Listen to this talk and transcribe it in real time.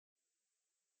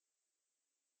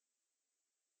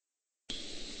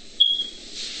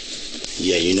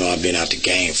Yeah, you know, I've been out the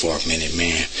game for a minute,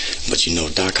 man. But you know,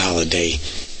 Doc Holliday,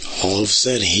 all of a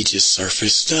sudden, he just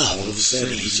surfaced up. All of a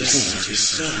sudden, he just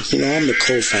surfaced up. You know, I'm the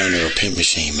co-founder of Pimp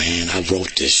Machine, man. I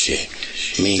wrote this shit.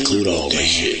 Me and Cluedo,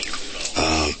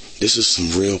 man. This is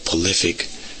some real prolific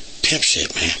pimp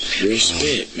shit, man. Real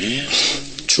spit, man.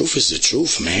 Truth is the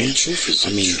truth, man.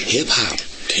 Hip-hop.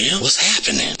 Damn. What's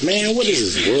happening? Man, what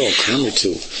is this world coming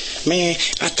to? Man,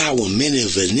 I thought when Milli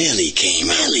Vanilli came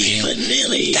out,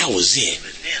 that was it.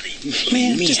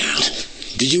 Man,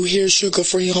 did you hear Sugar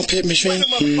Free on Pit Machine?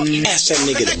 Ask that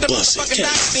nigga to bust it.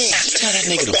 Tell that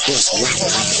nigga to bust it.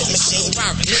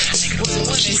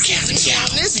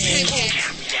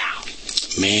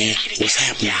 Man, what's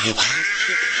happening, hip-hop?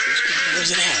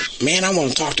 Where's it at? Man, I want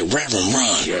to talk to Reverend Ron.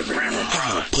 I'm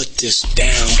going to put this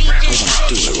down. I'm going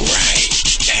to do it right.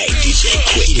 Hey, DJ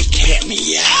Quick, you can't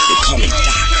me out. They call me Doc.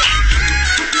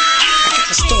 I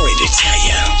got a story to tell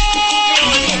you.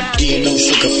 Do you know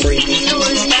Sugar Free? It's a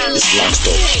long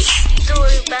story.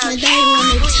 But I want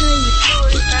to tell you.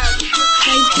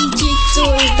 Hey, DJ,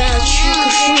 story about Sugar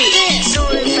Free.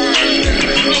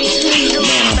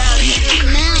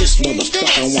 This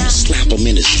motherfucker, I want to slap him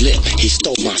in his lip. He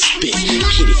stole my spit.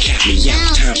 Kitty cat me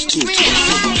out times 2 to the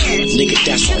 50. Nigga,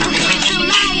 that's all I got.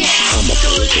 I'm a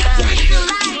prolific writer.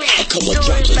 A couple of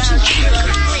drops of 2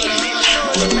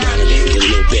 The rider then get a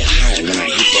little bit higher when I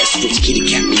hit that switch. Kitty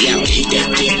cat me out, hit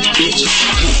that damn bitch.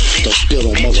 Don't spill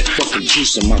no motherfucking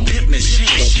juice in my pimp machine.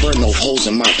 Don't burn no holes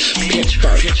in my pimp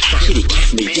bird. Kitty cat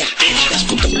me out. That's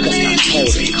what the fuck I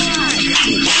told him.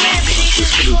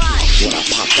 When I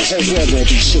pop the whole world won't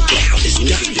be shook out. It's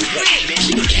nothing to wait.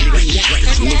 Kitty cat me out.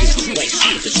 Niggas can wait.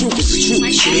 The truth is the truth,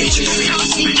 bitch. I'm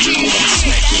gonna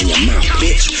smack you in your mouth,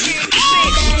 bitch.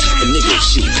 A nigga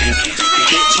shit, man.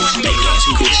 Bitch, fake ass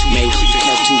bitch made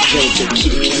cartoon character.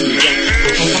 Kitty cat me out.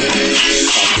 All I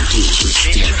do is just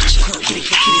stare at you. Kitty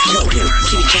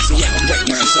cat me out. Break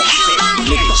my ass off.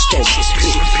 Nigga stole this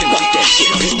bitch. Fuck that shit.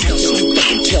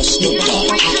 Fucking tell Snoop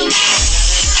Dogg.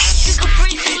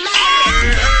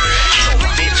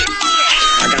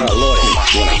 I got a lawyer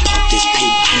when I pop this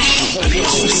peep. I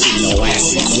don't see no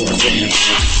ass in court for him.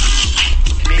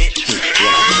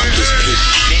 When I pop this peep.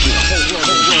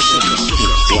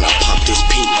 When I pop this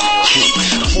peep.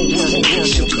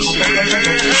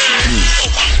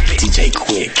 DJ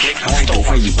Quick, I like the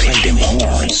way you play them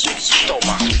horns.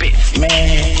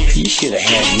 Man, you should have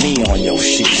had me on your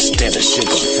shit instead of Sugar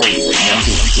Free, man.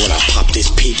 When I pop this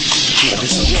peep.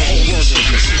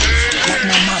 Like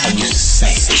my mama used to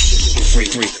say, free.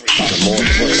 The Lord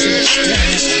works in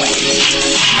mysterious ways.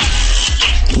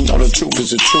 You know the truth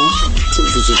is the truth.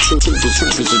 Truth is the truth.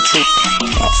 Truth is the truth.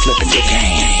 I'm flipping the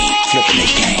game.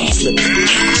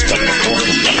 Stuck the fork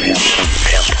in your pimp.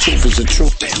 Truth is the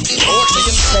truth. Wait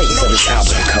for this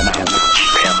album to come out.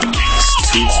 It's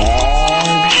too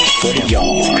hard for the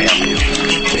yard.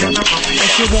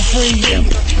 It's Sugar Free.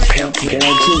 Pimp,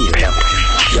 guarantee you.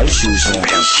 Your shoes won't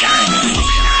be shiny.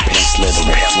 It's little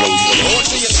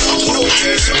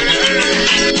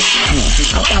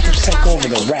I'm about to take over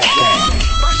the rap game.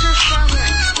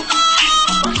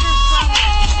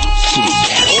 Kitty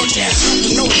cat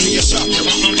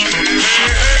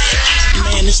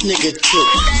Man, this nigga took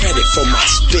credit for my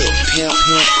spit, pimp.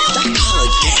 Doc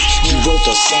Holliday, he wrote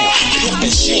the song Pimp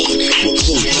Machine with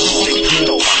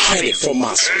Cluedo. Credit for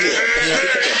my spit,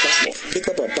 Pick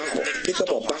up a bottle.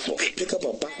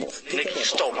 Nigga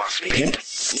stole my spit. Pimp.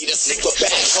 Need a super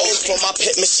back hole for my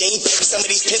pimp machine. Some of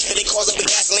these pimps that they cause up with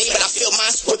gasoline, but I fill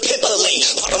mine with pimpaline.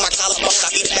 Popping my collarbone,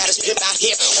 I be the baddest pimp out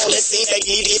here on this scene.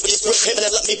 Baby, need to hit with this real pimp and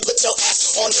let me put your ass